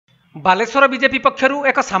Baleshwar BJP पक्षर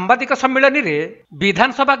एक सांबादिक सम्मेलन में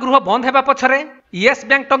विधानसभा गृह बंद होगा पछरे येस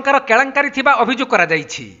बैंक टंकार केलांकारी थिबा अभियोग करा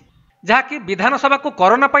जायछि, जहाँकि विधानसभा को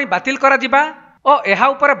कोरोना पई बातिल करा जिबा और एहा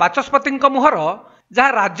उपरे बाचस्पति मुहर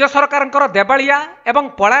जहाँ राज्य सरकार देवालिया एवं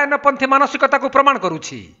पलायनपंथी मानसिकता को प्रमाण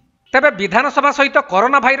करुछि। तेबे विधानसभा सहित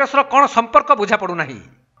कोरोना भाइरस कौन संपर्क बुझा पड़ुना,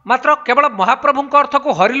 मात्र केवल महाप्रभु अर्थ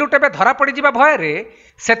को हरिलुट एवं धरा पड़ जा भय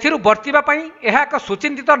से बर्तिबा पई एहा एक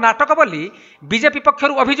सुचिंतित नाटक बोली बीजेपी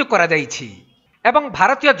पक्षर अभियोग करा जायछि एवं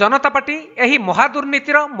भारतीय जनता पार्टी एही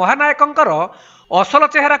महादुर्नीतिर महानायकंकर असल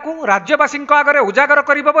चेहरा को राज्यवासी आगे उजागर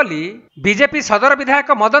करिबो बोली बीजेपी सदर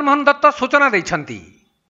विधायक मदन मोहन दत्त सूचना दैछंती।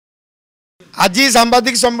 आज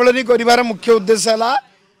सांबादिक सम्मेलन करिवार मुख्य उद्देश्य है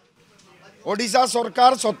ओडिशा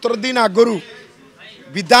सरकार 17 दिन आगरू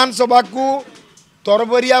विधानसभा को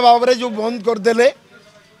तरबरिया भाव में जो बंद करदे,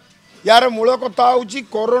 यार मूल कथा हूँ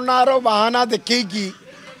कोरोनार बहाना देखी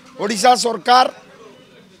ओडिशा सरकार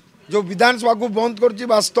जो विधानसभा को बंद कर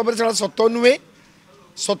वास्तव में से सत नुहे।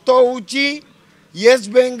 सत हूँ येस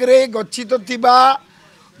बैंक रे गच्छित थिबा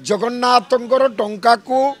जगन्नाथंकर टंका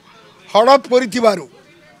को हड़प करिथिबारु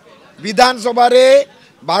विधानसभा रे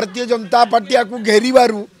भारतीय जनता पार्टी को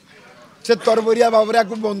घेरिबारु से तरबरिया भाव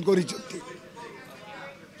में बंद करिसथि।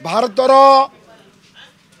 भारतर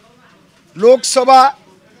लोकसभा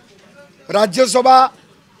राज्यसभा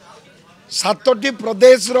 7टी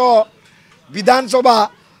प्रदेश रो विधानसभा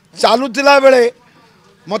चालुला बेले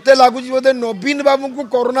मते लगुच बोधे नवीन बाबू को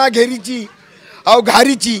कोरोना घेरी आ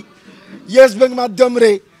घारी येस बैंक माध्यम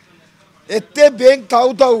रे एते बैंक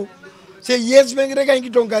थाउ थाउ से येस बैंक रे कहीं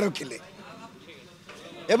टंका रखिले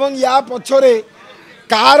एवं या पछरे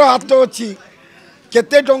कार हाथ अच्छी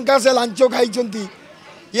केते टंका से लांच खाई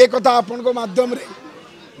ये कथा आपण को माध्यम रे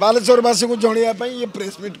बालेश्वरवासी को जनवाई ये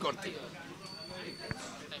प्रेस मीट करते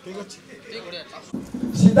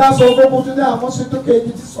सीधा सब कहते आम सहित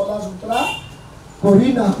कहीं सला सुतरा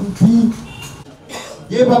करना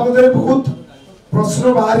ये बाबद बहुत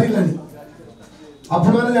प्रश्न बाहर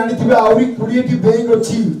आपण मैंने जानी आहरी 20टी बैंक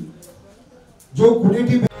अच्छी जो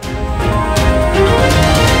 20टी